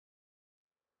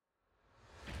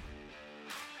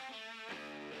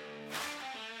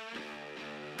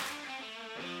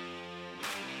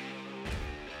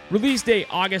Release date,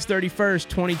 August 31st,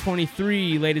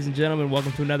 2023. Ladies and gentlemen,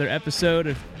 welcome to another episode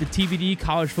of the TBD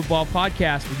College Football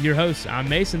Podcast with your hosts. I'm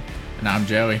Mason. And I'm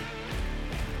Joey.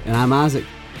 And I'm Isaac.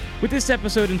 With this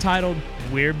episode entitled,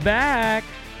 We're Back.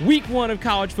 Week 1 of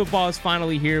college football is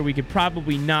finally here. We could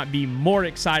probably not be more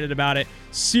excited about it.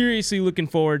 Seriously looking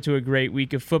forward to a great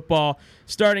week of football.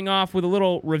 Starting off with a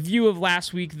little review of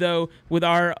last week, though, with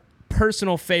our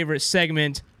personal favorite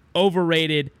segment,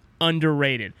 Overrated,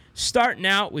 Underrated. Starting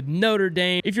out with Notre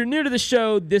Dame. If you're new to the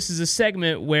show, this is a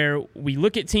segment where we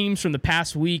look at teams from the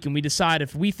past week and we decide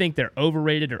if we think they're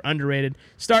overrated or underrated.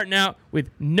 Starting out with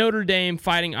Notre Dame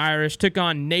Fighting Irish, took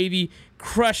on Navy,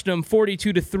 crushed them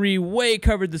 42-3, way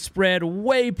covered the spread,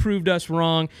 way proved us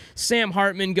wrong. Sam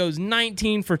Hartman goes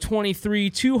 19 for 23,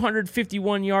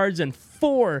 251 yards and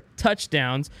 4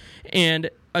 touchdowns, and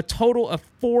a total of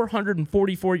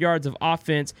 444 yards of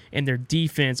offense, and their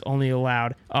defense only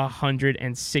allowed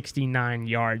 169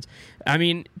 yards. I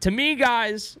mean, to me,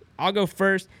 guys, I'll go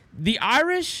first. The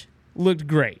Irish looked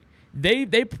great. They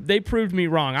proved me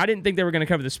wrong. I didn't think they were going to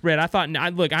cover the spread.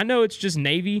 I know it's just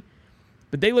Navy,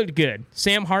 but they looked good.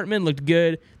 Sam Hartman looked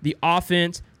good. The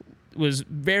offense was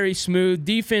very smooth.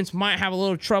 Defense might have a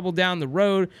little trouble down the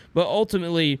road, but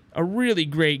ultimately a really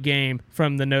great game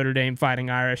from the Notre Dame Fighting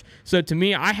Irish. So to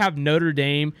me, I have Notre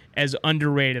Dame as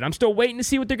underrated. I'm still waiting to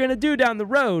see what they're going to do down the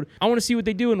road. I want to see what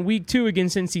they do in week 2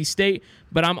 against NC State,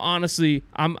 but I'm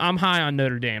high on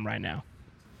Notre Dame right now.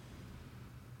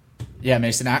 Yeah,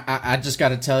 Mason, I just got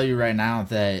to tell you right now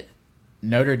that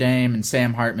Notre Dame and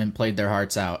Sam Hartman played their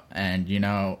hearts out, and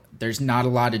there's not a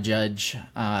lot to judge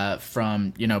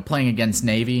from playing against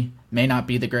Navy. May not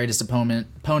be the greatest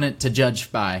opponent to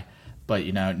judge by, but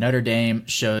Notre Dame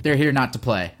showed they're here not to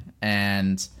play,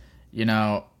 and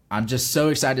I'm just so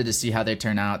excited to see how they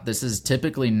turn out. This is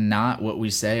typically not what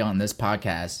we say on this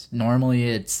podcast. Normally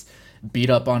it's beat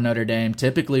up on Notre Dame.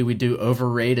 Typically we do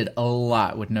overrated a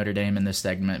lot with Notre Dame in this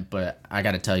segment, but I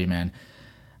got to tell you, man,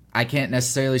 I can't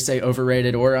necessarily say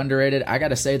overrated or underrated. I got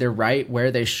to say they're right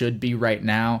where they should be right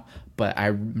now, but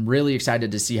I'm really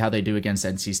excited to see how they do against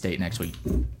NC State next week.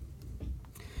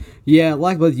 Yeah,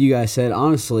 like both of you guys said,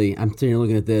 honestly, I'm sitting here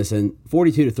looking at this, and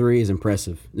 42-3 is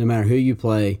impressive. No matter who you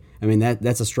play, I mean,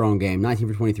 that's a strong game. 19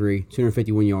 for 23,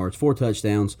 251 yards, 4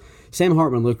 touchdowns. Sam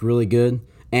Hartman looked really good,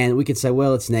 and we could say,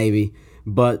 well, it's Navy,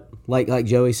 but like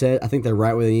Joey said, I think they're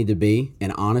right where they need to be,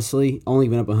 and honestly, only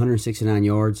giving up 169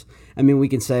 yards. I mean, we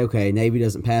can say, okay, Navy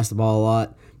doesn't pass the ball a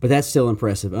lot, but that's still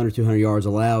impressive. Under 200 yards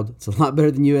allowed. It's a lot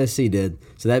better than USC did.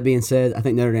 So that being said, I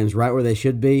think Notre Dame's right where they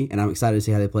should be, and I'm excited to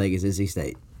see how they play against NC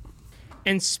State.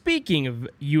 And speaking of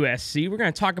USC, we're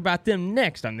going to talk about them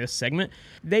next on this segment.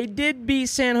 They did beat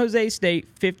San Jose State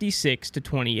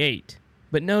 56-28.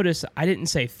 But notice, I didn't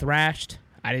say thrashed.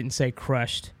 I didn't say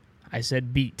crushed. I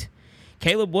said beat.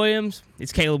 Caleb Williams,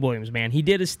 it's Caleb Williams, man. He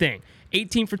did his thing.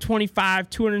 18 for 25,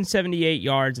 278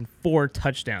 yards, and 4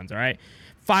 touchdowns, all right?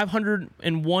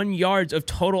 501 yards of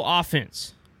total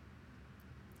offense.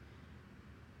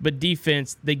 But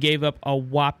defense, they gave up a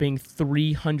whopping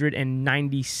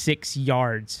 396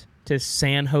 yards to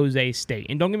San Jose State.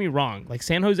 And don't get me wrong,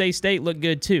 San Jose State looked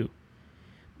good too.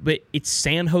 But it's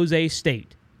San Jose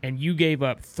State, and you gave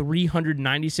up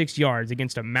 396 yards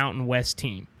against a Mountain West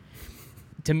team.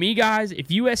 To me, guys, if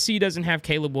USC doesn't have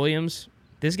Caleb Williams,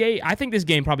 I think this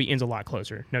game probably ends a lot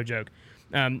closer. No joke.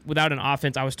 Without an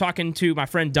offense, I was talking to my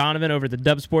friend Donovan over the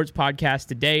Dub Sports podcast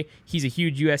today. He's a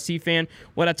huge USC fan.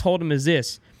 What I told him is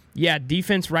this. Yeah,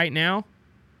 defense right now,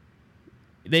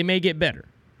 they may get better,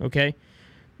 okay?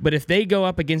 But if they go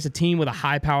up against a team with a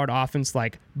high-powered offense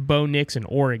like Bo Nix in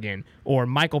Oregon or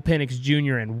Michael Penix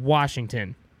Jr. in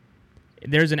Washington,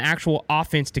 there's an actual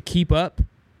offense to keep up,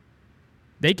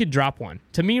 they could drop one.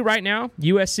 To me right now,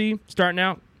 USC, starting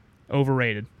out,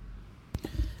 overrated.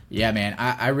 Yeah, man,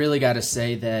 I really got to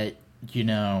say that,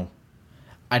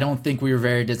 I don't think we were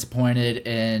very disappointed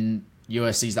in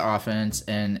USC's offense,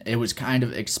 and it was kind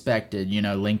of expected.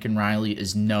 Lincoln Riley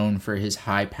is known for his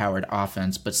high-powered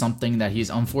offense, but something that he's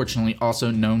unfortunately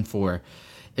also known for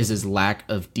is his lack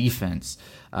of defense.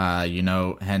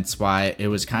 Hence why it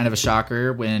was kind of a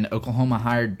shocker when Oklahoma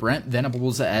hired Brent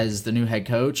Venables as the new head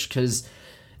coach, because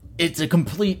it's a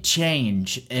complete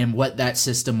change in what that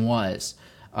system was.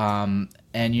 And,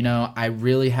 I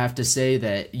really have to say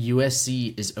that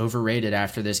USC is overrated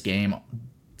after this game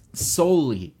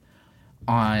solely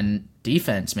on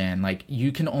defense, man.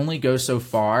 You can only go so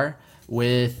far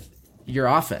with your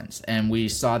offense, and we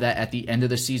saw that at the end of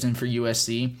the season for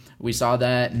USC. We saw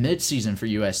that mid-season for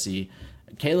USC.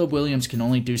 Caleb Williams can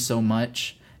only do so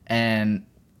much, and,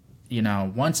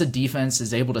 once a defense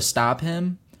is able to stop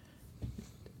him,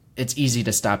 it's easy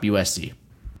to stop USC.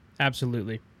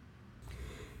 Absolutely.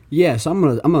 Yeah, so I'm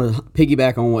gonna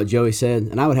piggyback on what Joey said,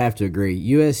 and I would have to agree.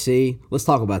 USC, let's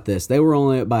talk about this. They were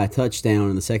only up by a touchdown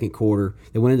in the second quarter.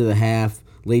 They went into the half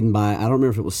leading by, I don't remember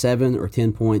if it was 7 or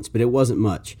 10 points, but it wasn't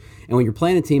much. And when you're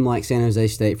playing a team like San Jose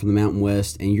State from the Mountain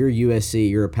West, and you're USC,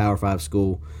 you're a Power 5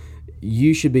 school,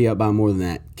 you should be up by more than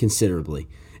that considerably.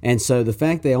 And so the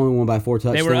fact they only won by 4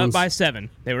 touchdowns. They were up by 7.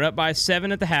 They were up by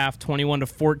 7 at the half,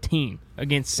 21-14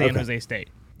 against San Jose State.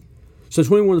 So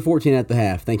 21-14 at the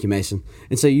half. Thank you, Mason.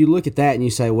 And so you look at that and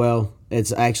you say, well,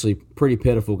 it's actually pretty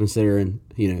pitiful considering,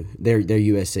 they're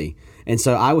USC. And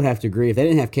so I would have to agree. If they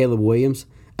didn't have Caleb Williams,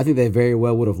 I think they very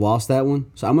well would have lost that one.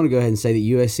 So I'm going to go ahead and say that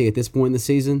USC at this point in the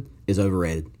season is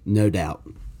overrated, no doubt.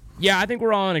 Yeah, I think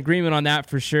we're all in agreement on that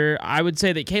for sure. I would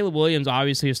say that Caleb Williams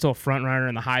obviously is still a front runner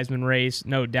in the Heisman race,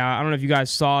 no doubt. I don't know if you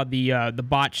guys saw the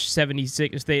botched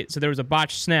 76. So there was a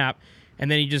botched snap,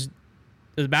 and then he just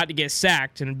was about to get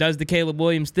sacked and does the Caleb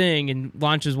Williams thing and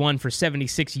launches one for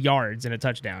 76 yards and a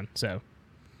touchdown. So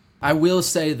I will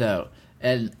say though,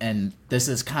 and this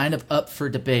is kind of up for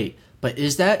debate, but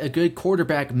is that a good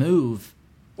quarterback move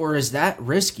or is that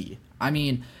risky? I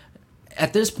mean,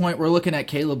 at this point, we're looking at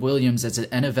Caleb Williams as an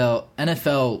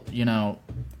NFL,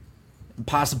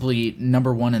 possibly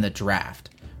number 1 in the draft,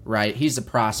 right? He's a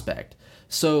prospect.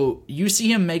 So you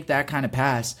see him make that kind of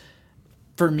pass.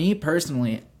 For me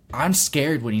personally, I'm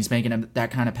scared when he's making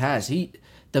that kind of pass.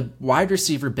 The wide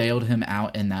receiver bailed him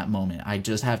out in that moment. I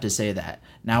just have to say that.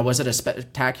 Now, was it a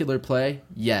spectacular play?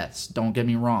 Yes, don't get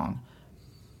me wrong.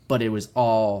 But it was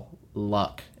all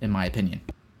luck, in my opinion.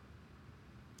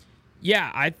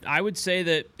 Yeah, I would say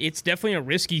that it's definitely a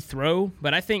risky throw,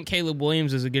 but I think Caleb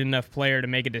Williams is a good enough player to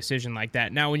make a decision like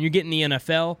that. Now, when you get in the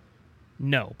NFL,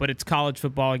 no, but it's college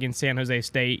football against San Jose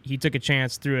State. He took a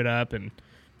chance, threw it up, and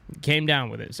came down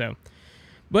with it.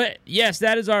 But yes,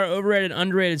 that is our overrated,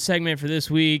 underrated segment for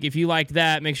this week. If you liked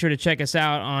that, make sure to check us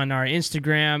out on our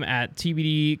Instagram at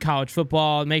TBD College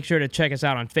Football. Make sure to check us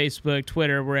out on Facebook,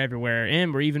 Twitter, we're everywhere.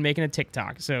 And we're even making a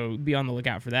TikTok, so be on the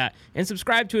lookout for that. And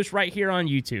subscribe to us right here on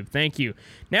YouTube. Thank you.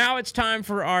 Now it's time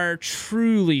for our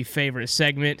truly favorite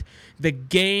segment, the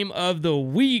Game of the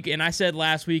Week. And I said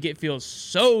last week it feels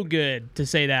so good to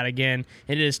say that again.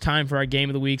 And it is time for our Game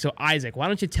of the Week. So Isaac, why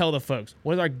don't you tell the folks,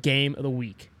 what is our Game of the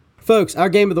Week? Folks, our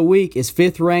game of the week is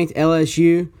 5th-ranked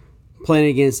LSU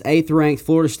playing against 8th-ranked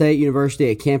Florida State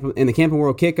University in the Camping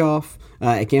World kickoff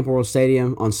at Camping World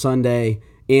Stadium on Sunday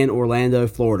in Orlando,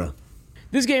 Florida.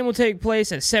 This game will take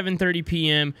place at 7:30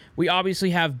 p.m. We obviously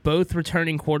have both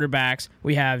returning quarterbacks.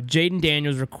 We have Jaden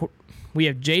Daniels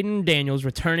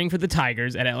returning for the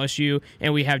Tigers at LSU,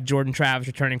 and we have Jordan Travis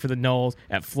returning for the Noles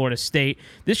at Florida State.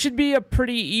 This should be a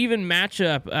pretty even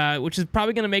matchup, which is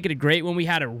probably going to make it a great one. We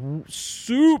had a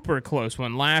super close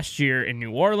one last year in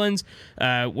New Orleans,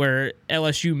 where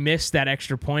LSU missed that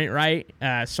extra point, right?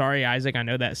 Sorry, Isaac, I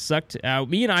know that sucked.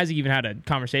 Me and Isaac even had a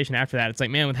conversation after that. It's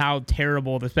like, man, with how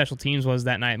terrible the special teams was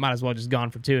that night, might as well just gone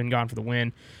for 2 and gone for the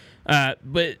win.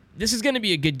 But this is going to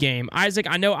be a good game. Isaac,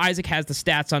 I know Isaac has the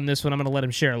stats on this one. I'm going to let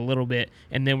him share a little bit,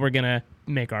 and then we're going to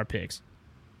make our picks.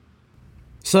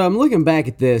 So I'm looking back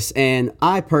at this, and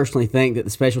I personally think that the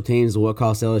special teams is what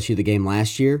cost LSU the game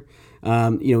last year.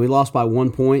 We lost by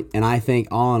 1 point, and I think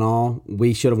all in all,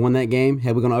 we should have won that game.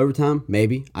 Had we gone to overtime?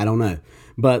 Maybe. I don't know.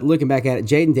 But looking back at it,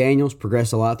 Jaden Daniels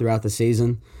progressed a lot throughout the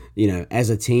season. As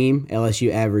a team,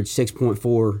 LSU averaged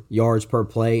 6.4 yards per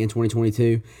play in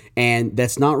 2022, and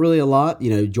that's not really a lot.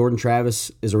 Jordan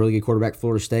Travis is a really good quarterback for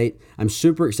Florida State. I'm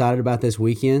super excited about this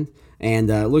weekend, and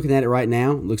looking at it right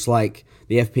now, it looks like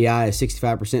the FPI is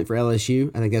 65% for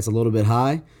LSU. I think that's a little bit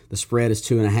high. The spread is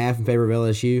 2.5 in favor of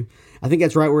LSU. I think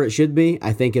that's right where it should be.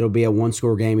 I think it'll be a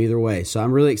one-score game either way, so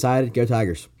I'm really excited. Go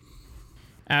Tigers.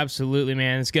 Absolutely,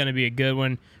 man. It's going to be a good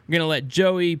one. We're going to let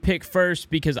Joey pick first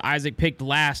because Isaac picked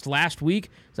last week.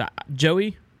 So,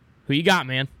 Joey, who you got,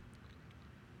 man?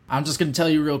 I'm just going to tell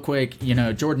you real quick,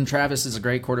 Jordan Travis is a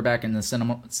great quarterback, and the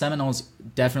Seminoles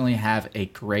definitely have a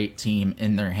great team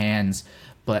in their hands.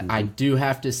 But I do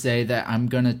have to say that I'm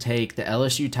going to take the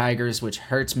LSU Tigers, which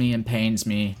hurts me and pains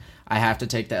me. I have to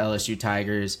take the LSU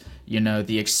Tigers.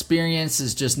 The experience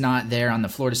is just not there on the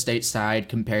Florida State side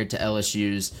compared to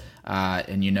LSU's.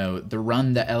 The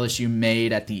run that LSU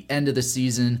made at the end of the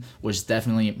season was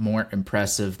definitely more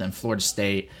impressive than Florida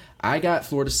State. I got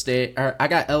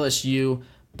LSU,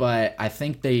 but I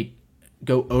think they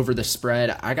go over the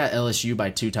spread. I got LSU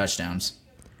by 2 touchdowns.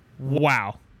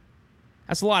 Wow.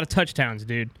 That's a lot of touchdowns,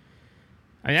 dude.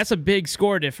 I mean, that's a big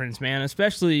score difference, man,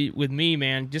 especially with me,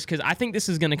 man, just because I think this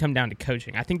is going to come down to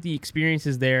coaching. I think the experience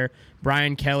is there.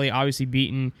 Brian Kelly obviously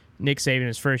beating Nick Saban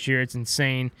his first year. It's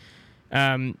insane.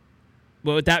 But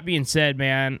with that being said,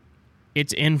 man,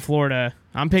 It's in Florida.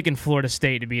 I'm picking Florida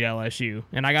State to beat LSU,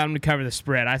 and I got them to cover the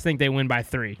spread. I think they win by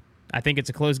 3. I think it's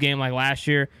a close game like last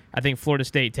year. I think Florida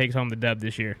State takes home the dub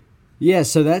this year. Yeah,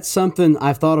 so that's something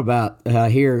I've thought about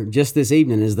here just this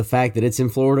evening is the fact that it's in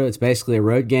Florida. It's basically a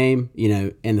road game,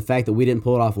 and the fact that we didn't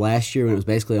pull it off last year when it was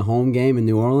basically a home game in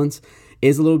New Orleans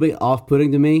is a little bit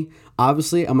off-putting to me.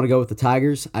 Obviously, I'm going to go with the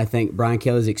Tigers. I think Brian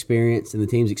Kelly's experience and the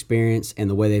team's experience and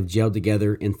the way they've gelled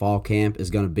together in fall camp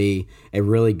is going to be a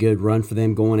really good run for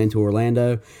them going into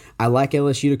Orlando. I like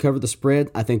LSU to cover the spread.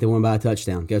 I think they win by a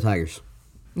touchdown. Go Tigers.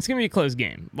 It's going to be a close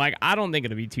game. I don't think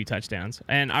it'll be 2 touchdowns.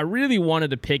 And I really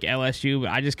wanted to pick LSU,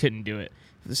 but I just couldn't do it.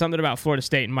 Something about Florida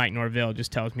State and Mike Norvell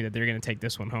just tells me that they're going to take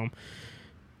this one home.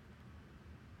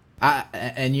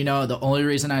 The only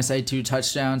reason I say 2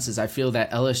 touchdowns is I feel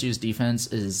that LSU's defense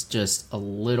is just a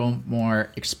little more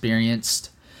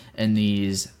experienced in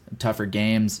these tougher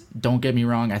games. Don't get me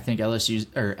wrong, I think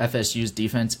FSU's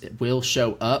defense will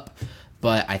show up,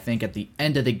 but I think at the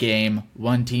end of the game,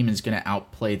 one team is going to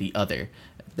outplay the other.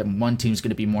 The one team's going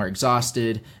to be more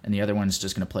exhausted, and the other one's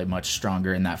just going to play much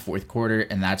stronger in that fourth quarter,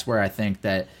 and that's where I think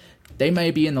that they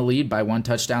may be in the lead by 1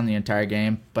 touchdown the entire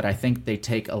game, but I think they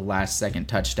take a last-second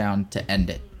touchdown to end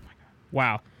it.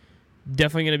 Wow.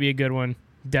 Definitely going to be a good one.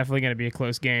 Definitely going to be a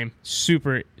close game.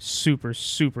 Super, super,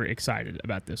 super excited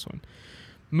about this one.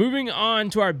 Moving on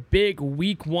to our big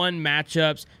Week 1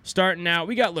 matchups. Starting out,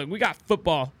 we got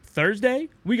football Thursday.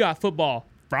 We got football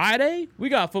Friday. We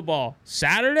got football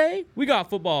Saturday. We got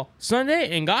football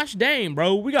Sunday. And gosh dang,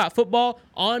 bro, we got football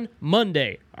on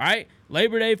Monday. All right?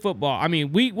 Labor Day football. I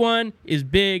mean, Week 1 is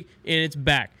big, and it's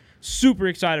back. Super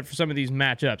excited for some of these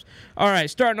matchups. All right,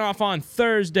 starting off on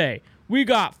Thursday, we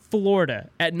got Florida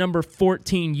at number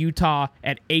 14, Utah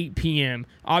at 8 p.m.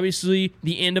 Obviously,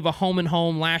 the end of a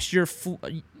home-and-home. Last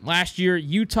year,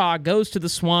 Utah goes to the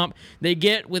Swamp. They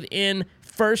get within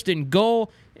 1st and goal,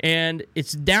 and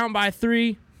it's down by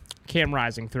 3. Cam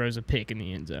Rising throws a pick in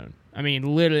the end zone. I mean,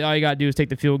 literally, all you got to do is take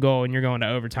the field goal, and you're going to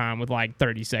overtime with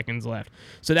 30 seconds left.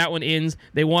 So that one ends.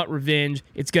 They want revenge.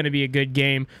 It's going to be a good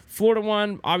game. Florida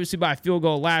won, obviously, by a field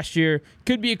goal last year.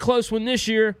 Could be a close one this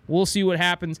year. We'll see what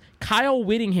happens. Kyle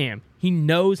Whittingham, he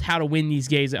knows how to win these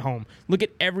games at home. Look at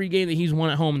every game that he's won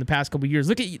at home in the past couple of years.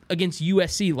 Look at against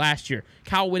USC last year.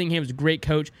 Kyle Whittingham is a great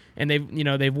coach, and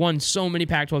they've won so many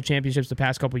Pac-12 championships the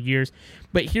past couple of years.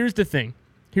 But here's the thing.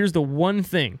 Here's the one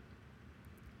thing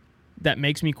that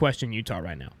makes me question Utah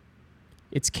right now.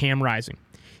 It's Cam Rising.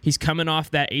 He's coming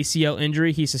off that ACL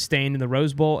injury he sustained in the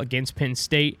Rose Bowl against Penn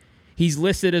State. He's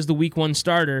listed as the Week 1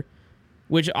 starter,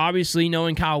 which obviously,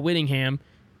 knowing Kyle Whittingham,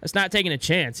 that's not taking a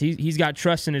chance. He's got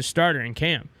trust in his starter in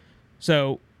Cam.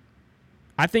 So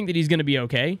I think that he's going to be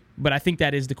okay, but I think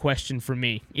that is the question for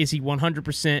me. Is he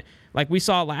 100%? Like we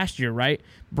saw last year, right?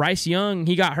 Bryce Young,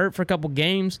 he got hurt for a couple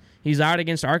games. He's out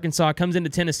against Arkansas, comes into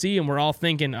Tennessee, and we're all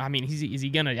thinking, I mean, is he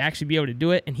going to actually be able to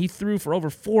do it? And he threw for over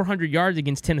 400 yards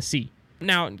against Tennessee.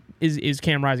 Now, is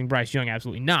Cam Rising Bryce Young?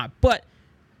 Absolutely not. But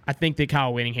I think that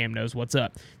Kyle Whittingham knows what's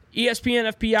up.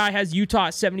 ESPN FPI has Utah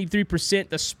at 73%.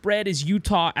 The spread is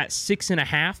Utah at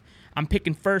 6.5. I'm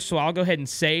picking first, so I'll go ahead and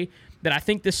say that I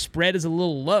think this spread is a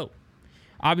little low.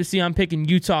 Obviously, I'm picking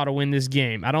Utah to win this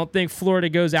game. I don't think Florida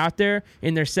goes out there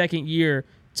in their second year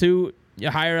to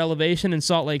a higher elevation in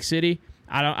Salt Lake City.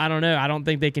 I don't know. I don't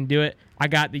think they can do it. I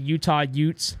got the Utah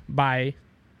Utes by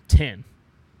 10.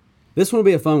 This one will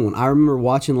be a fun one. I remember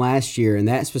watching last year, and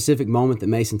that specific moment that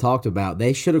Mason talked about,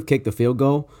 they should have kicked the field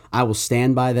goal. I will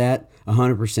stand by that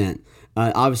 100%.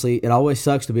 Obviously, it always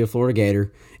sucks to be a Florida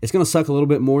Gator. It's going to suck a little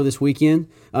bit more this weekend.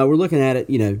 We're looking at it,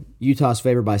 Utah's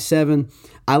favored by 7.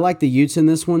 I like the Utes in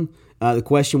this one. The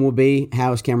question will be,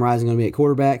 how is Cam Rising going to be at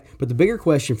quarterback? But the bigger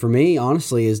question for me,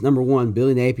 honestly, is number 1,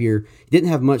 Billy Napier didn't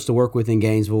have much to work with in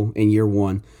Gainesville in year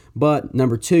 1. But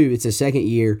number 2, it's his second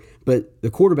year. But the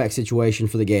quarterback situation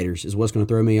for the Gators is what's going to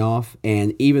throw me off.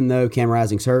 And even though Cam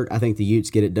Rising's hurt, I think the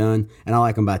Utes get it done, and I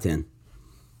like them by 10.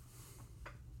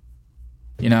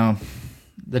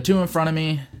 The two in front of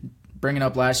me, bringing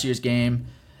up last year's game,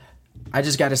 I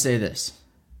just got to say this.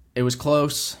 It was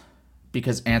close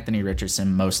because Anthony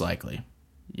Richardson, most likely.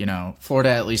 Florida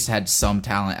at least had some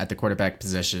talent at the quarterback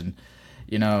position.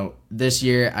 This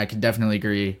year I could definitely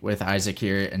agree with Isaac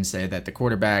here and say that the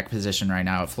quarterback position right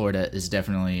now at Florida is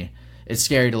it's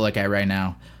scary to look at right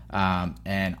now.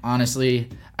 And honestly,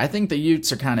 I think the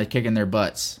Utes are kind of kicking their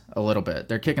butts a little bit.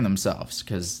 They're kicking themselves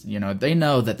because, they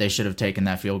know that they should have taken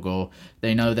that field goal.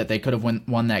 They know that they could have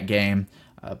won that game.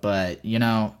 But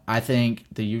I think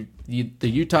the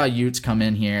Utah Utes come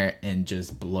in here and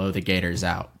just blow the Gators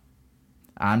out.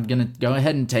 I'm going to go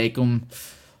ahead and take them.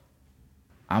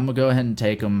 I'm going to go ahead and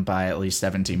take them by at least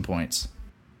 17 points.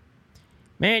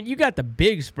 Man, you got the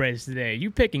big spreads today.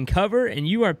 You picking cover, and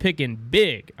you are picking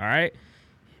big, all right?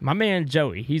 My man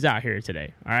Joey, he's out here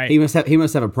today, all right? He must have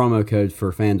a promo code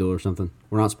for FanDuel or something.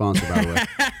 We're not sponsored, by the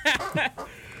way.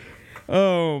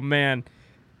 Oh, man.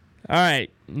 All right,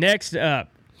 next up,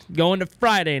 going to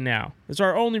Friday now. It's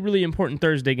our only really important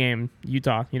Thursday game,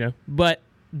 Utah, but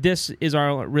this is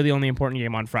our really only important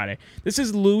game on Friday. This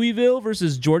is Louisville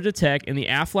versus Georgia Tech in the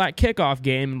Aflac kickoff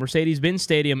game in Mercedes-Benz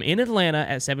Stadium in Atlanta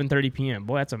at 7:30 p.m.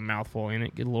 Boy, that's a mouthful, ain't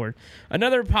it? Good Lord.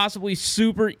 Another possibly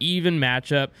super even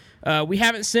matchup. We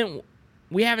haven't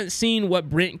seen what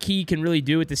Brent Key can really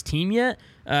do with this team yet.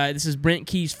 This is Brent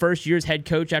Key's first year as head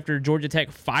coach after Georgia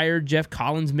Tech fired Jeff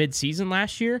Collins mid-season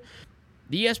last year.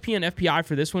 The ESPN FPI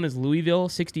for this one is Louisville,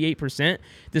 68%.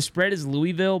 The spread is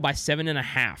Louisville by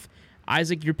 7.5.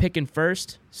 Isaac, you're picking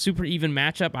first. Super even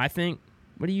matchup, I think.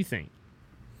 What do you think?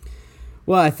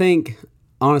 Well, I think,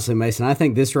 honestly, Mason, I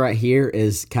think this right here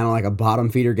is kind of like a bottom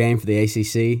feeder game for the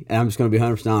ACC, and I'm just going to be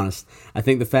 100% honest. I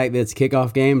think the fact that it's a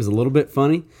kickoff game is a little bit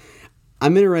funny.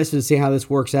 I'm interested to see how this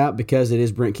works out because it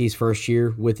is Brent Key's first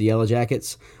year with the Yellow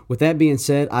Jackets. With that being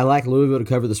said, I like Louisville to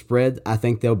cover the spread. I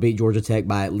think they'll beat Georgia Tech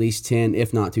by at least 10,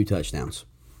 if not 2 touchdowns.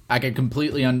 I could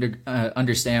completely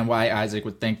understand why Isaac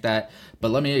would think that,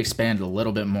 but let me expand a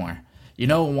little bit more.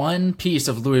 One piece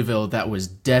of Louisville that was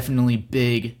definitely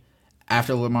big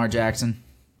after Lamar Jackson?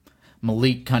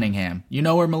 Malik Cunningham. You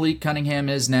know where Malik Cunningham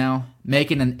is now?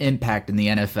 Making an impact in the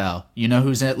NFL. You know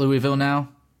who's at Louisville now?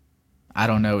 I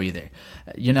don't know either.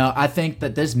 I think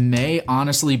that this may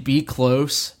honestly be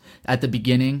close at the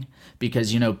beginning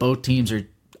because, both teams are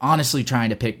honestly trying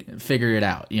to figure it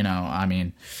out.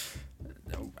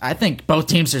 I think both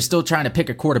teams are still trying to pick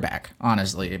a quarterback,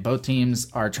 honestly. Both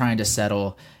teams are trying to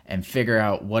settle and figure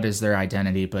out what is their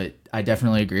identity, but I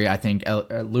definitely agree. I think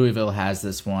Louisville has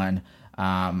this one.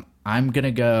 I'm going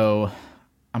to go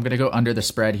under the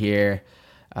spread here,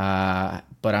 but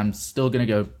I'm still going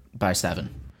to go by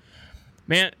 7.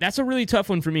 Man, that's a really tough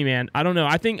one for me, man. I don't know.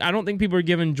 I don't think people are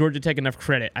giving Georgia Tech enough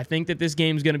credit. I think that this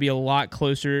game's going to be a lot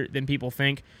closer than people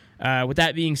think. With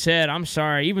that being said, I'm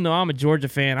sorry. Even though I'm a Georgia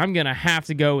fan, I'm going to have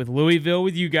to go with Louisville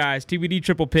with you guys. TBD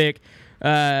triple pick. Throw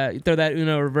that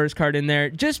Uno reverse card in there.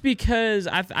 Just because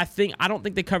I don't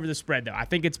think they cover the spread, though. I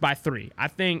think it's by 3.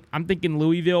 I'm thinking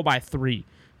Louisville by 3.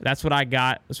 That's what I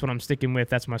got. That's what I'm sticking with.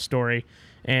 That's my story.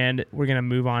 And we're going to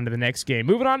move on to the next game.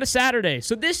 Moving on to Saturday.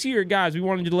 So this year, guys, we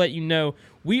wanted to let you know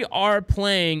we are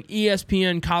playing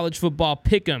ESPN College Football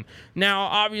Pick'em. Now,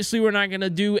 obviously, we're not going to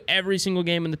do every single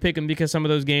game in the Pick'em because some of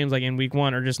those games, like in Week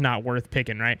 1, are just not worth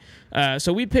picking, right?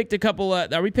 So we picked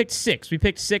we picked 6. We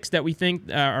picked 6 that we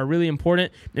think are really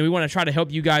important, and we want to try to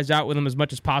help you guys out with them as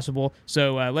much as possible.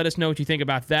 So let us know what you think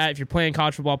about that. If you're playing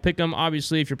College Football Pick'em,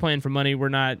 obviously, if you're playing for money, we're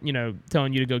not,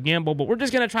 telling you to go gamble, but we're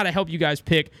just going to try to help you guys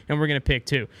pick, and we're going to pick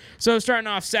too. So starting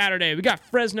off Saturday, we got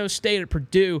Fresno State at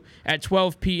Purdue at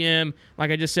 12 p.m. Like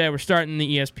I just said, we're starting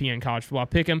the ESPN College Football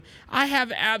Pick'em. I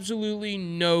have absolutely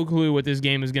no clue what this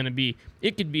game is going to be.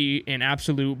 It could be an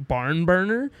absolute barn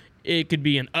burner. It could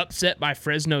be an upset by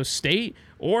Fresno State,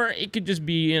 or it could just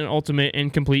be an ultimate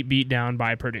and complete beatdown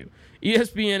by Purdue.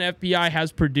 ESPN FPI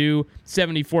has Purdue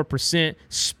 74%.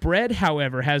 Spread,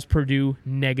 however, has Purdue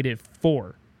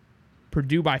 -4.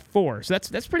 Purdue by 4. So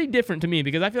that's pretty different to me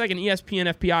because I feel like an ESPN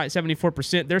FPI at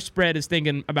 74%, their spread is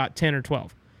thinking about 10 or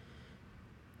 12.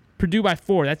 Purdue by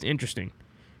 4, that's interesting.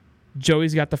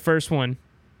 Joey's got the first one.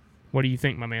 What do you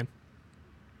think, my man?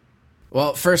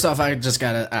 Well, first off, I just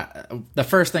gotta. The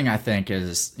first thing I think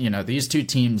is, these two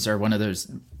teams are one of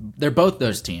those. They're both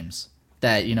those teams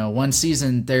that one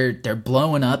season they're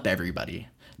blowing up everybody.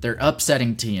 They're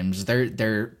upsetting teams.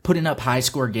 They're putting up high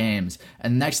score games,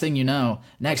 and next thing you know,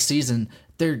 next season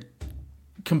they're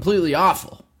completely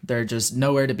awful. They're just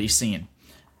nowhere to be seen.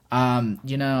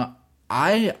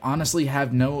 I honestly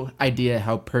have no idea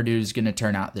how Purdue's going to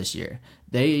turn out this year.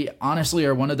 They honestly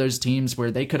are one of those teams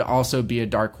where they could also be a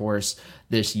dark horse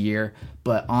this year.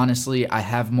 But honestly, I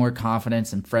have more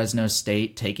confidence in Fresno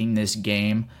State taking this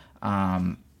game.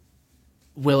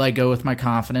 Will I go with my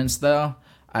confidence, though?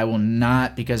 I will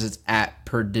not because it's at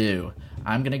Purdue.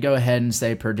 I'm going to go ahead and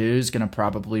say Purdue's going to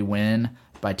probably win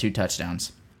by 2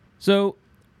 touchdowns. So,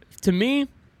 to me,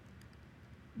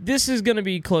 this is going to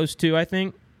be close too, I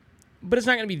think. But it's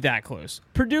not going to be that close.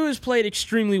 Purdue has played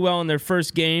extremely well in their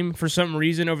first game for some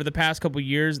reason over the past couple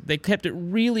years. They kept it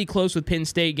really close with Penn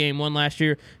State game 1 last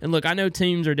year. And look, I know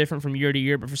teams are different from year to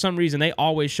year, but for some reason they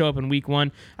always show up in Week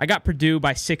 1. I got Purdue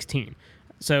by 16.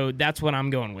 So that's what I'm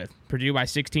going with. Purdue by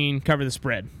 16, cover the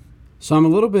spread. So I'm a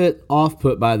little bit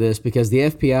off-put by this because the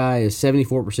FPI is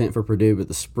 74% for Purdue, but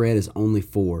the spread is only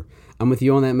 4. I'm with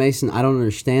you on that, Mason. I don't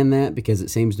understand that because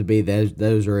it seems to be that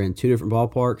those are in two different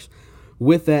ballparks.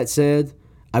 With that said,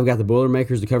 I've got the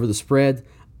Boilermakers to cover the spread.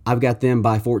 I've got them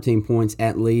by 14 points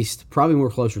at least, probably more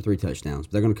closer to 3 touchdowns.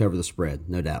 But they're going to cover the spread,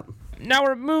 no doubt. Now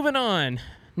we're moving on.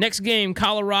 Next game,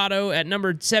 Colorado at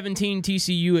number 17,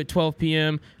 TCU at 12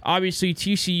 p.m. Obviously,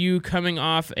 TCU coming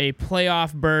off a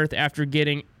playoff berth after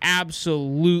getting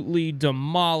absolutely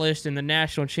demolished in the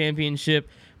national championship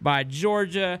by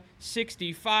Georgia,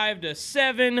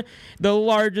 65-7, the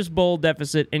largest bowl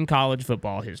deficit in college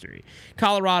football history.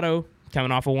 Colorado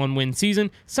coming off a 1-win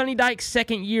season. Sonny Dykes'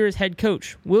 second year as head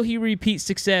coach. Will he repeat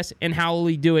success, and how will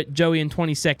he do it? Joey, in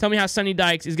 20 seconds. Tell me how Sonny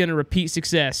Dykes is going to repeat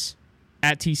success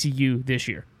at TCU this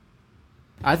year.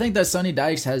 I think that Sonny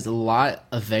Dykes has a lot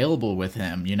available with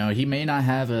him. You know, he may not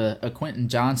have a Quentin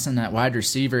Johnson at wide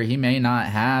receiver. He may not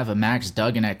have a Max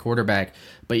Duggan at quarterback.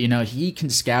 But, you know, he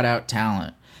can scout out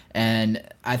talent. And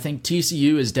I think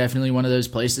TCU is definitely one of those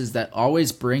places that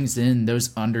always brings in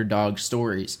those underdog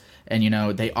stories. And, you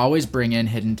know, they always bring in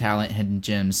hidden talent, hidden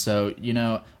gems. So, you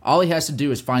know, all he has to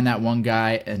do is find that one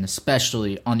guy, and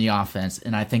especially on the offense,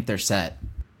 and I think they're set.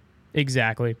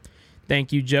 Exactly.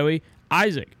 Thank you, Joey.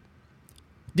 Isaac.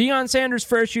 Deion Sanders'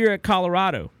 first year at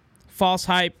Colorado. False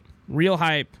hype, real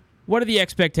hype. What are the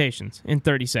expectations? In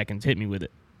 30 seconds, hit me with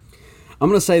it. I'm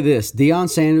going to say this. Deion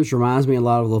Sanders reminds me a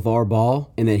lot of LeVar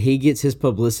Ball in that he gets his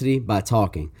publicity by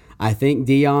talking. I think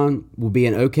Deion will be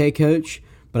an okay coach,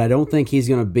 but I don't think he's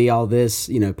going to be all this,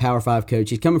 you know, Power 5 coach.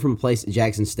 He's coming from a place at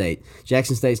Jackson State.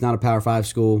 Jackson State's not a Power 5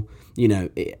 school. You know,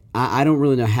 I don't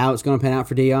really know how it's going to pan out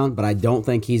for Deion, but I don't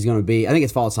think he's going to be. I think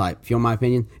it's false hype. If you want my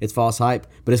opinion, it's false hype,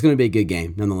 but it's going to be a good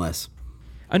game nonetheless.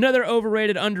 Another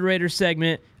overrated, underrated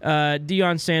segment.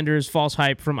 Deion Sanders, false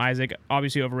hype from Isaac.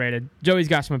 Obviously overrated. Joey's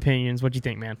got some opinions. What do you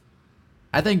think, man?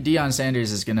 I think Deion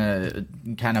Sanders is going to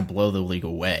kind of blow the league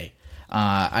away.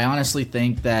 I honestly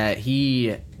think that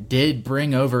he did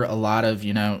bring over a lot of,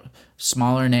 you know,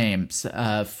 smaller names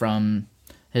from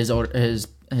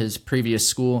his previous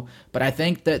school, but I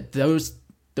think that those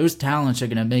talents are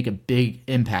going to make a big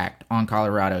impact on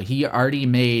Colorado. He already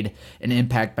made an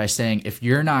impact by saying, if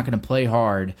you're not going to play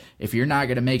hard, if you're not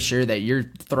going to make sure that you're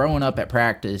throwing up at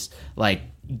practice, like,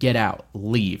 get out,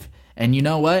 leave. And you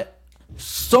know what?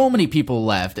 So many people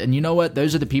left, and you know what?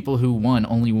 Those are the people who won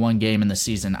only one game in the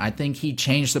season. I think he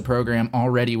changed the program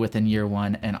already within year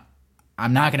one, and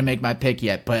I'm not going to make my pick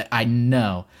yet, but I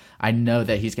know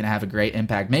that he's going to have a great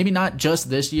impact. Maybe not just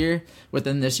this year,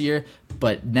 within this year,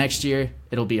 but next year,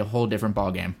 it'll be a whole different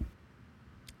ballgame.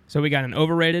 So we got an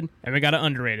overrated, and we got an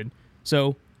underrated.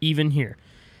 So even here.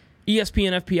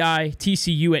 ESPN FPI,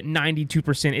 TCU at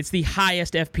 92%. It's the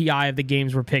highest FPI of the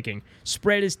games we're picking.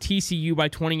 Spread is TCU by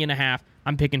 20.5.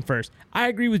 I'm picking first. I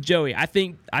agree with Joey. I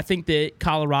think that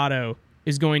Colorado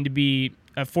is going to be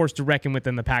a force to reckon with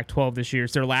in the Pac-12 this year.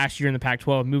 It's their last year in the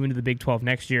Pac-12, moving to the Big 12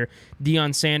 next year.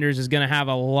 Deion Sanders is going to have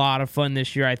a lot of fun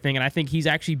this year, I think, and I think he's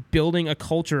actually building a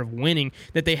culture of winning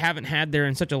that they haven't had there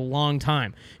in such a long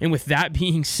time. And with that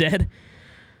being said,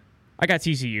 I got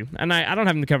TCU, and I don't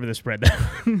have them to cover the spread,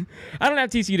 though. I don't have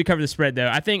TCU to cover the spread, though.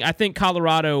 I think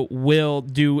Colorado will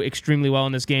do extremely well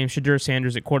in this game. Shadur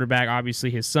Sanders at quarterback, obviously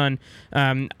his son.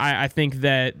 I think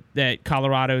that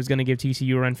Colorado is going to give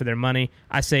TCU a run for their money.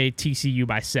 I say TCU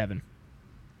by 7.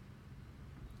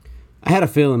 I had a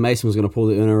feeling Mason was going to pull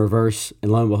the Uno reverse,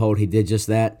 and lo and behold, he did just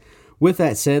that. With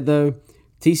that said, though,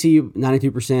 TCU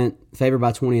 92%, favored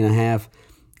by 20.5.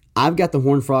 I've got the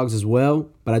Horned Frogs as well,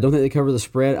 but I don't think they cover the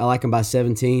spread. I like them by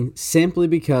 17 simply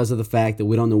because of the fact that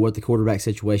we don't know what the quarterback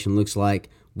situation looks like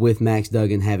with Max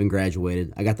Duggan having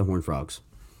graduated. I got the Horned Frogs.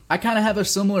 I kind of have a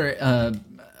similar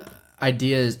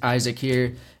idea as Isaac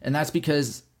here, and that's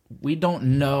because we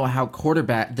don't know how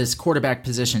this quarterback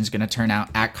position is going to turn out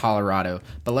at Colorado.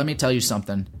 But let me tell you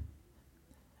something.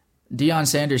 Deion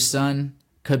Sanders' son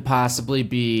could possibly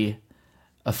be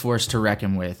a force to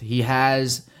reckon with. He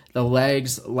has the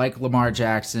legs like Lamar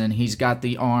Jackson. He's got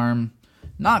the arm,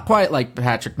 not quite like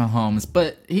Patrick Mahomes,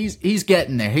 but he's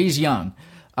getting there. He's young.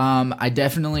 I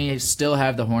definitely still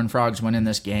have the Horned Frogs winning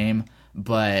this game,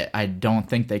 but I don't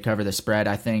think they cover the spread.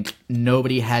 I think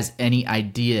nobody has any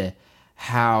idea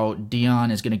how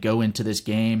Deion is going to go into this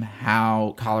game,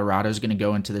 how Colorado is going to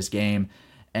go into this game,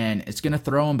 and it's going to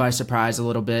throw them by surprise a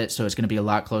little bit, so it's going to be a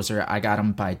lot closer. I got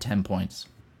them by 10 points.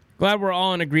 Glad we're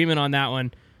all in agreement on that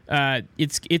one.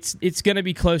 It's going to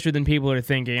be closer than people are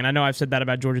thinking. And I know I've said that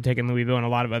about Georgia Tech and Louisville and a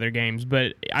lot of other games,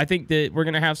 but I think that we're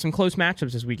going to have some close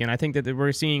matchups this weekend. I think that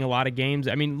we're seeing a lot of games.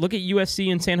 I mean, look at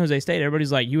USC and San Jose State.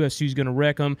 Everybody's like, USC's going to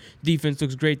wreck them. Defense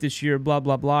looks great this year, blah,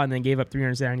 blah, blah, and then gave up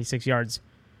 376 yards.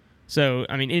 So,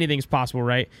 I mean, anything's possible,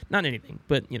 right? Not anything,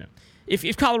 but,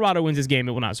 if Colorado wins this game,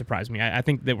 it will not surprise me. I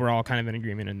think that we're all kind of in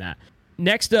agreement in that.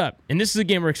 Next up, and this is a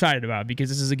game we're excited about because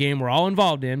this is a game we're all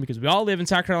involved in because we all live in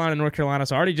South Carolina and North Carolina,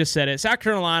 so I already just said it. South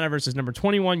Carolina versus number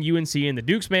 21 UNC in the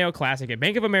Dukes Mayo Classic at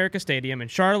Bank of America Stadium in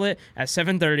Charlotte at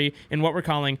 7:30 in what we're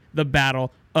calling the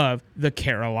Battle of the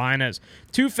Carolinas.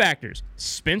 Two factors,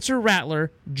 Spencer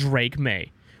Rattler, Drake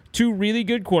May. Two really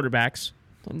good quarterbacks.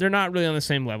 They're not really on the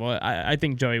same level. I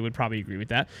think Joey would probably agree with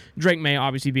that. Drake May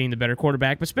obviously being the better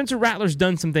quarterback, but Spencer Rattler's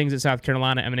done some things at South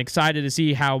Carolina. I'm excited to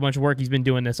see how much work he's been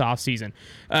doing this offseason.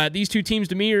 These two teams,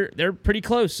 to me, they're pretty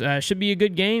close. Should be a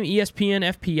good game. ESPN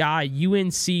FPI,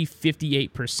 UNC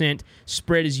 58%.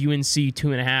 Spread is UNC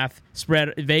 2.5.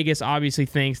 Spread, Vegas obviously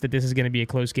thinks that this is going to be a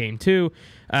close game too.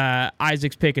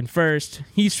 Isaac's picking first.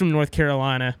 He's from North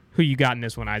Carolina. Who you got in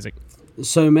this one, Isaac?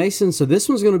 So, Mason, this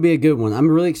one's going to be a good one. I'm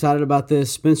really excited about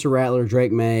this. Spencer Rattler,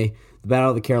 Drake May, the Battle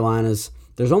of the Carolinas.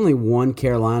 There's only one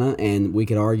Carolina, and we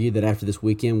could argue that after this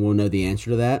weekend we'll know the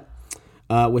answer to that.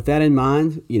 With that in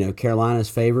mind, Carolina's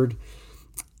favored.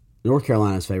 North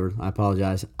Carolina's favored. I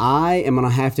apologize. I am going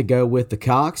to have to go with the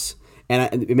Cox.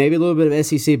 And maybe a little bit of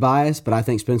SEC bias, but I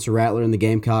think Spencer Rattler and the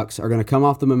Gamecocks are going to come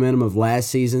off the momentum of last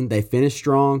season. They finished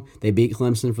strong. They beat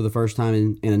Clemson for the first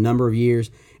time in a number of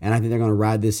years, and I think they're going to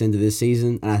ride this into this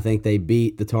season, and I think they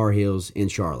beat the Tar Heels in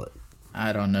Charlotte.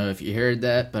 I don't know if you heard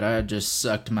that, but I just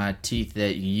sucked my teeth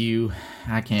at you.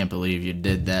 I can't believe you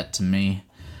did that to me.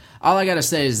 All I got to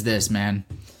say is this, man.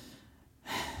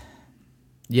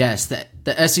 Yes,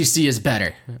 the SEC is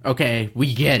better. Okay,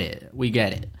 we get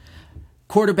it.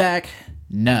 Quarterback,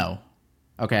 no.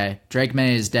 Okay, Drake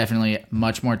May is definitely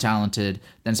much more talented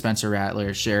than Spencer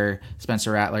Rattler. Sure,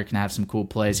 Spencer Rattler can have some cool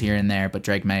plays here and there, but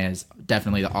Drake May is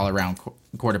definitely the all-around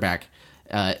quarterback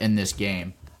in this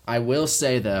game. I will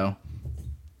say, though,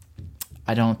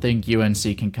 I don't think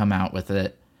UNC can come out with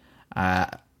it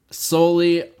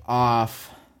solely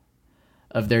off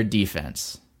of their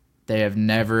defense. They have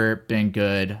never been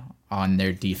good on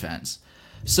their defense.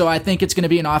 So I think it's going to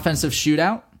be an offensive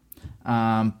shootout.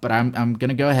 But I'm going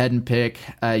to go ahead and pick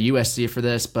USC for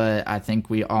this, but I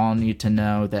think we all need to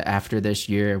know that after this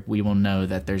year, we will know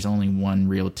that there's only one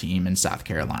real team in South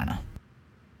Carolina.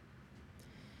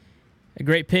 A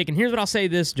great pick, and here's what I'll say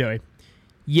this, Joey.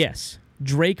 Yes,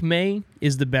 Drake May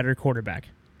is the better quarterback.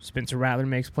 Spencer Rattler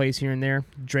makes plays here and there.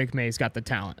 Drake May's got the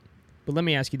talent. But let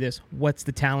me ask you this. What's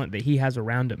the talent that he has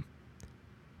around him?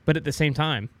 But at the same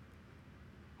time,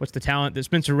 what's the talent that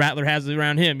Spencer Rattler has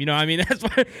around him?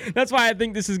 That's why I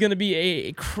think this is going to be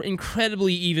a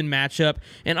incredibly even matchup.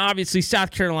 And obviously, South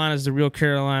Carolina is the real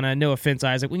Carolina. No offense,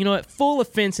 Isaac. Well, you know what? Full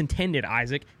offense intended,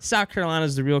 Isaac. South Carolina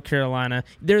is the real Carolina.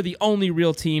 They're the only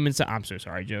real team. I'm so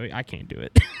sorry, Joey. I can't do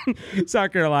it.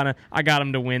 South Carolina. I got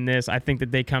them to win this. I think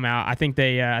that they come out. I think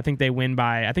they win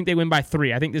by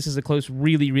 3. I think this is a close,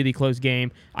 really, really close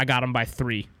game. I got them by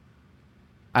 3.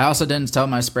 I also didn't tell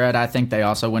my spread. I think they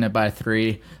also win it by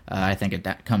 3. I think it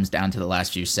comes down to the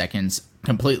last few seconds,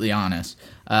 completely honest.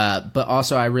 But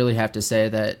also I really have to say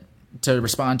that, to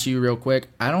respond to you real quick,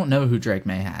 I don't know who Drake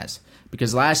May has.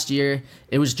 Because last year,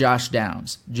 it was Josh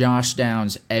Downs. Josh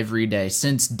Downs every day.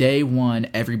 Since day one,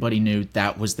 everybody knew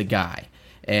that was the guy.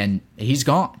 And he's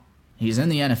gone. He's in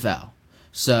the NFL.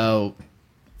 So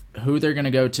who they're going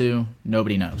to go to,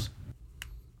 nobody knows.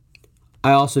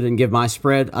 I also didn't give my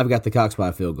spread. I've got the Cox by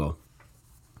a field goal.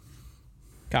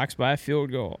 Cox by a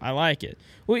field goal. I like it.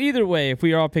 Well, either way, if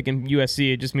we are all picking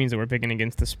USC, it just means that we're picking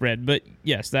against the spread. But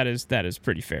yes, that is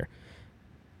pretty fair.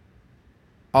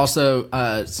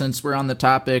 Also, since we're on the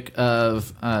topic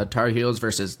of Tar Heels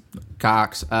versus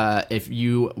Cox, if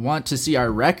you want to see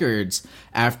our records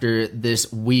after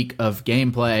this week of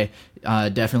gameplay,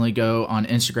 definitely go on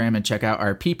Instagram and check out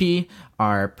our PP,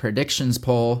 our predictions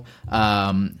poll.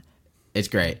 It's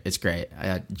great.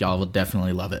 Y'all will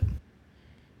definitely love it.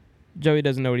 Joey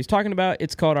doesn't know what he's talking about.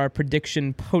 It's called our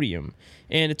prediction podium,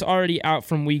 and it's already out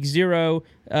from week 0.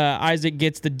 Isaac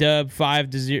gets the dub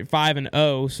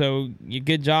 5-0. So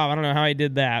good job. I don't know how he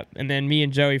did that. And then me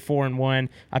and Joey 4-1.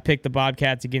 I picked the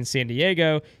Bobcats against San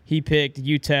Diego. He picked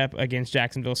UTEP against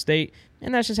Jacksonville State,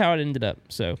 and that's just how it ended up.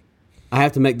 So I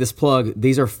have to make this plug.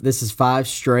 This is 5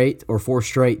 straight or 4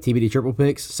 straight TBD triple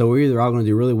picks. So we're either all going to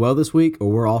do really well this week or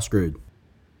we're all screwed.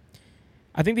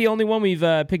 I think the only one we've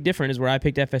picked different is where I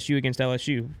picked FSU against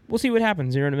LSU. We'll see what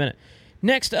happens here in a minute.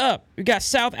 Next up, we've got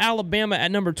South Alabama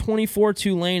at number 24,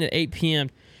 Tulane at 8 p.m.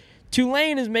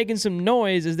 Tulane is making some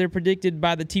noise as they're predicted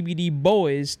by the TBD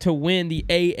boys to win the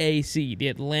AAC, the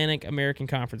Atlantic American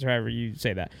Conference, or however you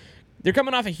say that. They're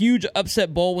coming off a huge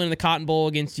upset bowl win in the Cotton Bowl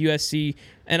against USC,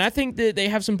 and I think that they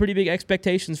have some pretty big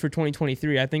expectations for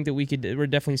 2023. I think that we're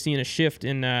definitely seeing a shift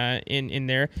in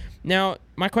there. Now,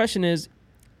 my question is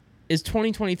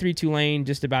 2023 Tulane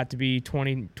just about to be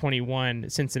 2021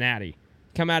 Cincinnati?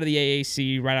 Come out of the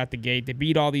AAC right out the gate. They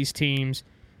beat all these teams.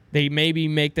 They maybe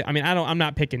make I'm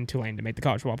not picking Tulane to make the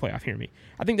college football playoff. Hear me.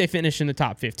 I think they finish in the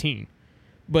top 15.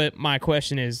 But my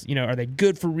question is, are they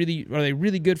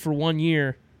really good for 1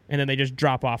 year and then they just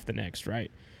drop off the next,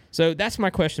 right? So that's my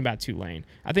question about Tulane.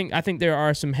 I think there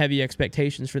are some heavy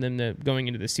expectations for them going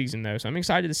into the season, though, so I'm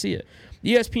excited to see it.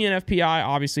 ESPN FPI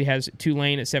obviously has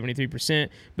Tulane at 73%,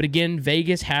 but again,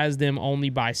 Vegas has them only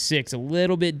by 6. A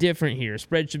little bit different here.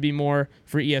 Spread should be more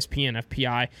for ESPN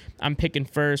FPI. I'm picking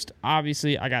first.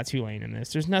 Obviously, I got Tulane in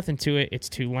this. There's nothing to it. It's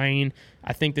Tulane.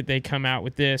 I think that they come out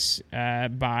with this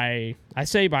by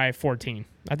 14.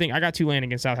 I think I got Tulane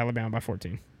against South Alabama by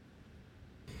 14.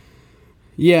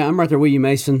 Yeah, I'm right there with you,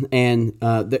 Mason. And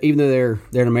even though they're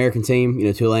an American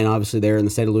team, Tulane, obviously, they're in the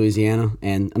state of Louisiana.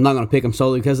 And I'm not going to pick them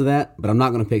solely because of that, but I'm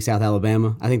not going to pick South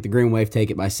Alabama. I think the Green Wave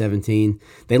take it by 17.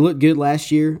 They looked good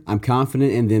last year. I'm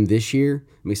confident in them this year.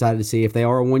 I'm excited to see if they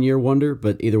are a one-year wonder,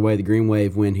 but either way, the Green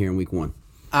Wave win here in week 1.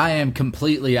 I am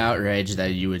completely outraged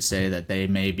that you would say that they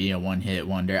may be a one-hit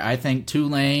wonder. I think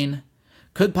Tulane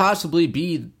could possibly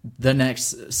be the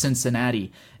next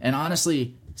Cincinnati. And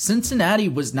honestly, Cincinnati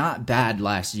was not bad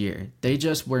last year. They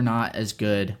just were not as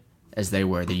good as they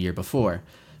were the year before.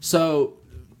 So,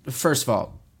 first of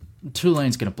all,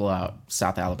 Tulane's going to blow out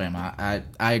South Alabama.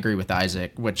 I agree with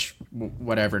Isaac,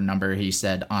 whatever number he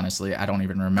said, honestly, I don't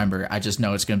even remember. I just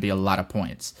know it's going to be a lot of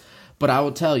points. But I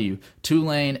will tell you,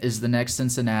 Tulane is the next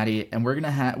Cincinnati, and we're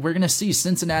going to see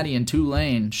Cincinnati and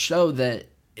Tulane show that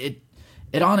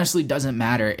it honestly doesn't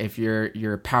matter if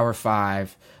you're Power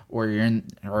 5 or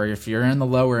if you're in the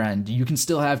lower end, you can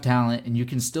still have talent and you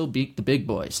can still beat the big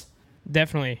boys.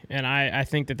 Definitely, and I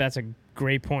think that's a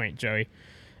great point, Joey.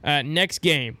 Next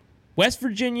game, West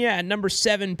Virginia at number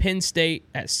 7, Penn State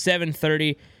at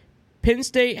 7:30. Penn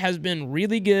State has been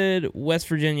really good. West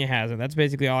Virginia hasn't. That's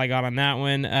basically all I got on that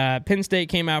one. Penn State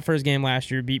came out first game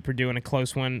last year, beat Purdue in a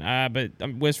close one, but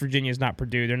West Virginia is not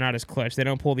Purdue. They're not as clutch. They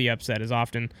don't pull the upset as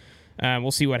often.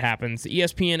 We'll see what happens.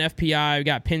 ESPN FPI, we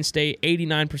got Penn State,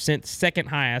 89%, second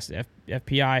highest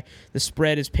FPI. The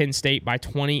spread is Penn State by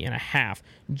 20.5.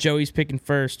 Joey's picking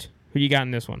first. Who you got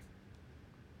in this one?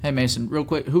 Hey, Mason, real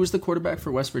quick, who was the quarterback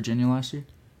for West Virginia last year?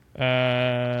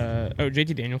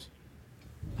 JT Daniels.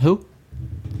 Who?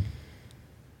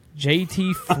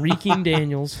 JT freaking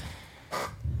Daniels.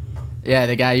 Yeah,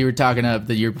 the guy you were talking of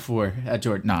the year before at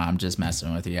Georgia. No, I'm just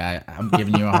messing with you. I'm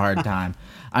giving you a hard time.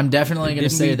 I'm definitely going to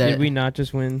say that. Did we not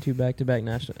just win 2 back-to-back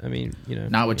national? I mean,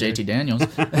 Not with JT Daniels.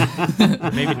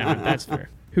 Maybe not. That's fair.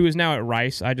 Who is now at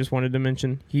Rice, I just wanted to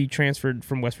mention. He transferred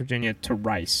from West Virginia to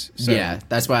Rice. So. Yeah,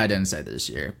 that's why I didn't say this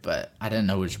year, but I didn't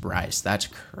know it was Rice. That's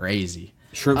crazy.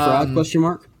 Shrimp fried, question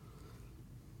mark?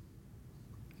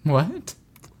 What?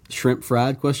 Shrimp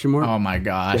fried, question mark? Oh, my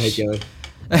gosh. Go ahead,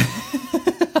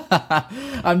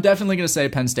 I'm definitely going to say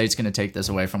Penn State's going to take this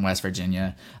away from West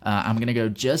Virginia. I'm going to go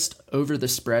just over the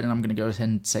spread, and I'm going to go ahead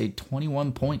and say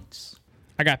 21 points.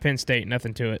 I got Penn State,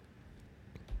 nothing to it.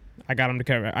 I got them to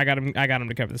cover. I got them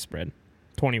to cover the spread,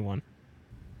 21.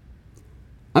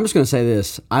 I'm just going to say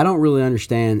this. I don't really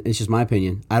understand. It's just my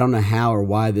opinion. I don't know how or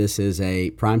why this is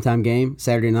a primetime game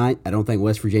Saturday night. I don't think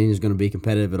West Virginia is going to be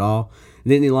competitive at all.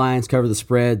 Then the Lions cover the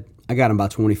spread. I got them by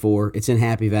 24. It's in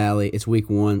Happy Valley. It's week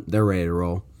 1. They're ready to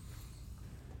roll.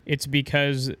 It's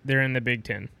because they're in the Big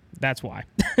Ten. That's why.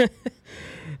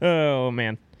 Oh,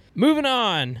 man. Moving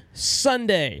on.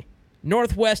 Sunday.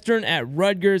 Northwestern at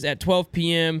Rutgers at 12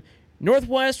 p.m.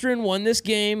 Northwestern won this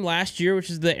game last year, which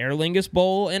is the Aer Lingus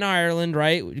Bowl in Ireland,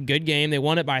 right? Good game. They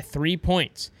won it by 3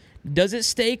 points. Does it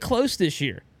stay close this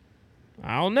year?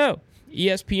 I don't know.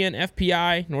 ESPN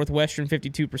FPI, Northwestern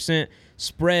 52%.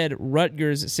 Spread,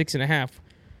 Rutgers 6.5.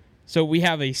 So we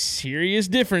have a serious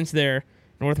difference there.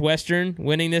 Northwestern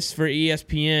winning this for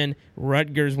ESPN,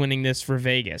 Rutgers winning this for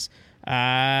Vegas.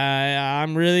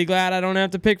 I'm really glad I don't have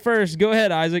to pick first. Go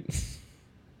ahead, Isaac.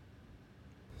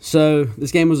 So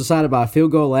this game was decided by a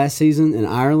field goal last season in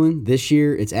Ireland. This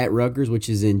year it's at Rutgers, which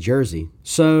is in Jersey.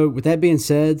 So with that being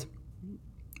said,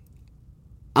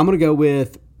 I'm going to go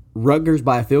with Rutgers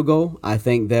by a field goal. I don't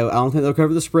think they'll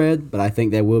cover the spread, but I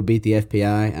think they will beat the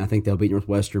FPI, and I think they'll beat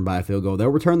Northwestern by a field goal. They'll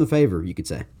return the favor, you could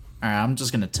say. All right, I'm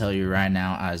just going to tell you right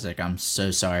now, Isaac, I'm so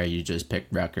sorry you just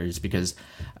picked Rutgers because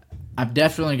I'm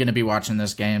definitely going to be watching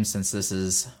this game since this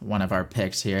is one of our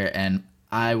picks here, and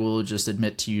I will just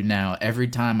admit to you now, every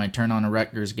time I turn on a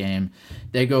Rutgers game,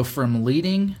 they go from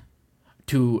leading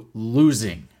to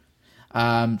losing.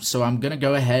 So I'm going to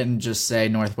go ahead and just say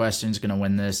Northwestern's going to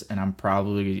win this, and I'm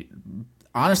probably,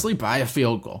 honestly, by a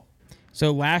field goal.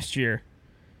 So last year,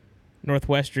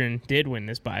 Northwestern did win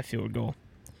this by a field goal.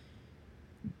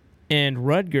 And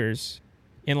Rutgers,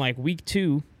 in like week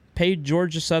 2, paid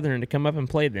Georgia Southern to come up and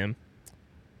play them.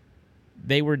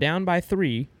 They were down by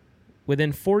 3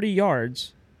 within 40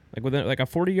 yards, within a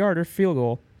 40-yarder field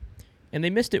goal, and they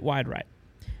missed it wide right.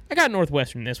 I got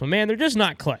Northwestern in this one, man. They're just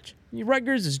not clutch.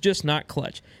 Rutgers is just not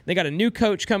clutch. They got a new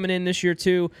coach coming in this year,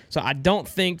 too, so I don't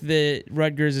think that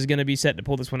Rutgers is going to be set to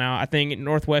pull this one out. I think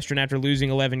Northwestern, after losing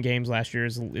 11 games last year,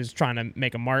 is trying to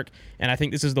make a mark, and I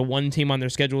think this is the one team on their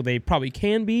schedule they probably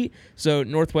can beat, so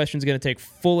Northwestern's going to take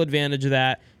full advantage of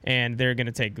that, and they're going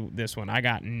to take this one. I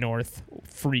got North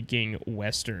freaking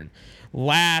Western.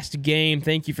 Last game,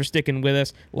 thank you for sticking with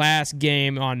us. Last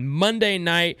game on Monday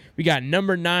night, we got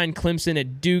number 9 Clemson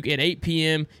at Duke at 8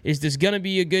 p.m. Is this going to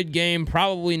be a good game?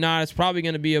 Probably not. It's probably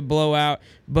going to be a blowout,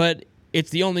 but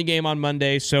it's the only game on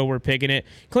Monday, so we're picking it.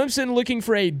 Clemson looking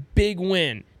for a big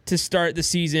win to start the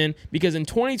season because in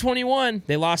 2021,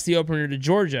 they lost the opener to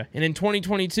Georgia, and in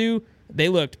 2022, they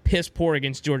looked piss poor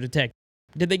against Georgia Tech.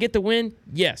 Did they get the win?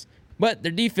 Yes. But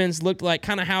their defense looked like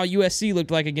kind of how USC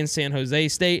looked like against San Jose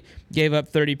State. Gave up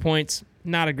 30 points.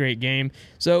 Not a great game.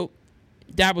 So,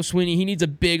 Dabo Swinney, he needs a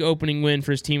big opening win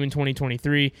for his team in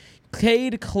 2023.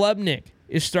 Cade Klubnik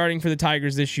is starting for the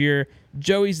Tigers this year.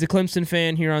 Joey's the Clemson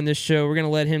fan here on this show. We're going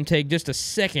to let him take just a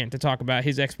second to talk about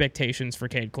his expectations for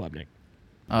Cade Klubnik.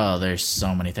 Oh, there's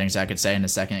so many things I could say in a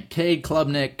second. Cade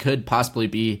Klubnik could possibly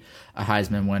be a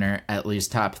Heisman winner, at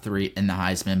least top 3 in the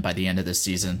Heisman by the end of the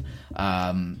season.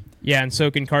 Yeah, and so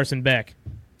can Carson Beck.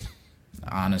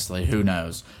 Honestly, who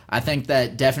knows? I think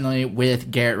that definitely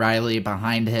with Garrett Riley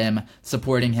behind him,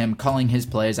 supporting him, calling his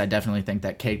plays, I definitely think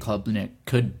that Cade Klubnik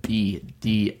could be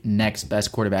the next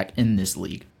best quarterback in this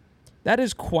league. That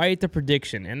is quite the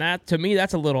prediction, and that to me,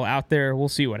 that's a little out there. We'll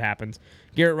see what happens.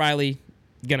 Garrett Riley,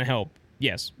 going to help.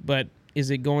 Yes, but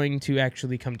is it going to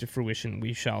actually come to fruition?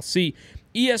 We shall see.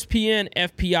 ESPN,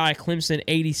 FPI, Clemson,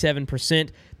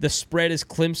 87%. The spread is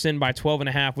Clemson by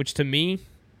 12.5, which to me,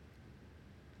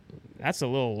 that's a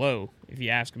little low, if you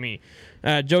ask me.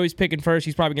 Joey's picking first.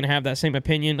 He's probably going to have that same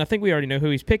opinion. I think we already know who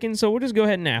he's picking, so we'll just go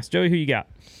ahead and ask. Joey, who you got?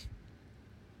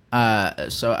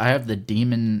 So I have the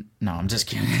Demon. No, I'm just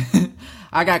kidding.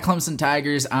 I got Clemson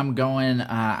Tigers. I'm going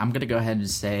to go ahead and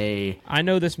say. I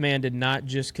know this man did not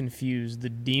just confuse the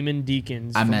Demon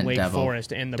Deacons from Wake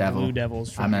Forest and the Blue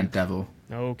Devils from. I meant Devil.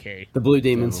 Okay. The Blue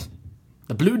Demons. Devil.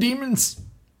 The Blue Demons.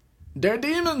 They're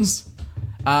demons.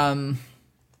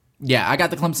 Yeah, I got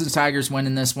the Clemson Tigers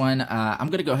winning this one. I'm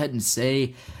going to go ahead and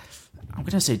say. I'm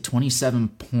going to say 27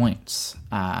 points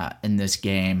in this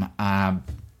game.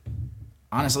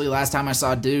 Honestly, last time I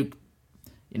saw Duke,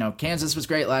 Kansas was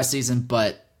great last season,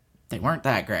 but they weren't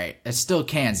that great. It's still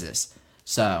Kansas.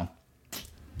 So,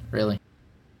 really.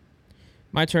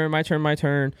 My turn.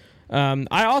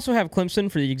 I also have Clemson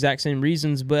for the exact same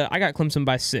reasons, but I got Clemson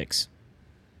by 6.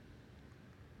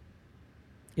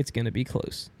 It's going to be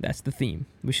close. That's the theme.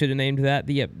 We should have named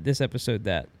this episode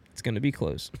that. It's going to be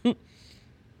close.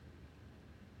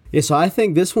 Yeah, so I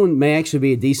think this one may actually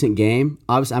be a decent game.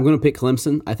 Obviously, I'm going to pick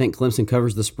Clemson. I think Clemson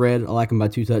covers the spread. I like them by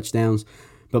 2 touchdowns.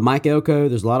 But Mike Elko,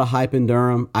 there's a lot of hype in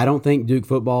Durham. I don't think Duke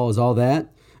football is all that.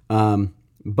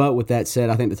 But with that said,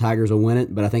 I think the Tigers will win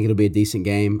it, but I think it'll be a decent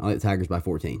game. I like the Tigers by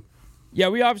 14. Yeah,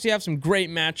 we obviously have some great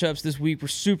matchups this week. We're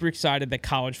super excited that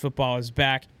college football is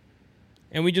back.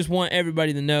 And we just want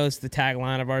everybody to know it's the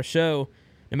tagline of our show.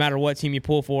 No matter what team you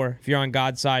pull for, if you're on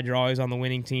God's side, you're always on the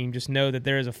winning team. Just know that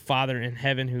there is a Father in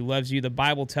heaven who loves you. The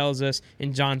Bible tells us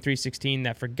in John 3:16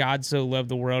 that for God so loved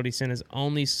the world, he sent his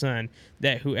only Son,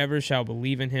 that whoever shall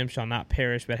believe in him shall not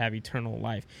perish but have eternal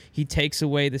life. He takes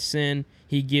away the sin.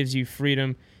 He gives you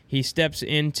freedom. He steps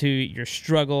into your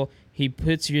struggle. He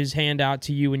puts his hand out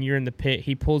to you when you're in the pit.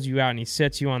 He pulls you out and he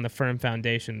sets you on the firm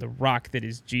foundation, the rock that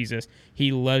is Jesus.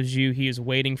 He loves you. He is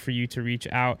waiting for you to reach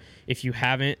out. If you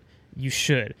haven't, you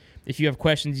should. If you have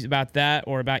questions about that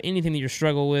or about anything that you're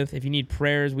struggling with, if you need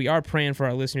prayers, we are praying for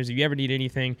our listeners. If you ever need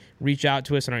anything, reach out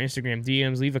to us on our Instagram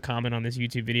DMs. Leave a comment on this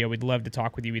YouTube video. We'd love to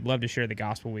talk with you. We'd love to share the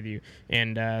gospel with you.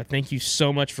 And thank you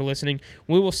so much for listening.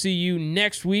 We will see you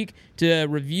next week to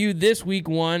review this week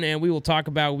 1, and we will talk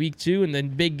about week 2 and the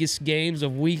biggest games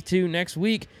of week 2 next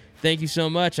week. Thank you so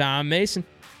much. I'm Mason.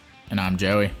 And I'm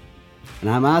Joey. And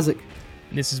I'm Isaac.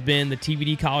 And this has been the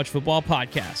TBD College Football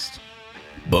Podcast.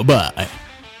 Bye-bye.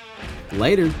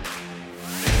 Later.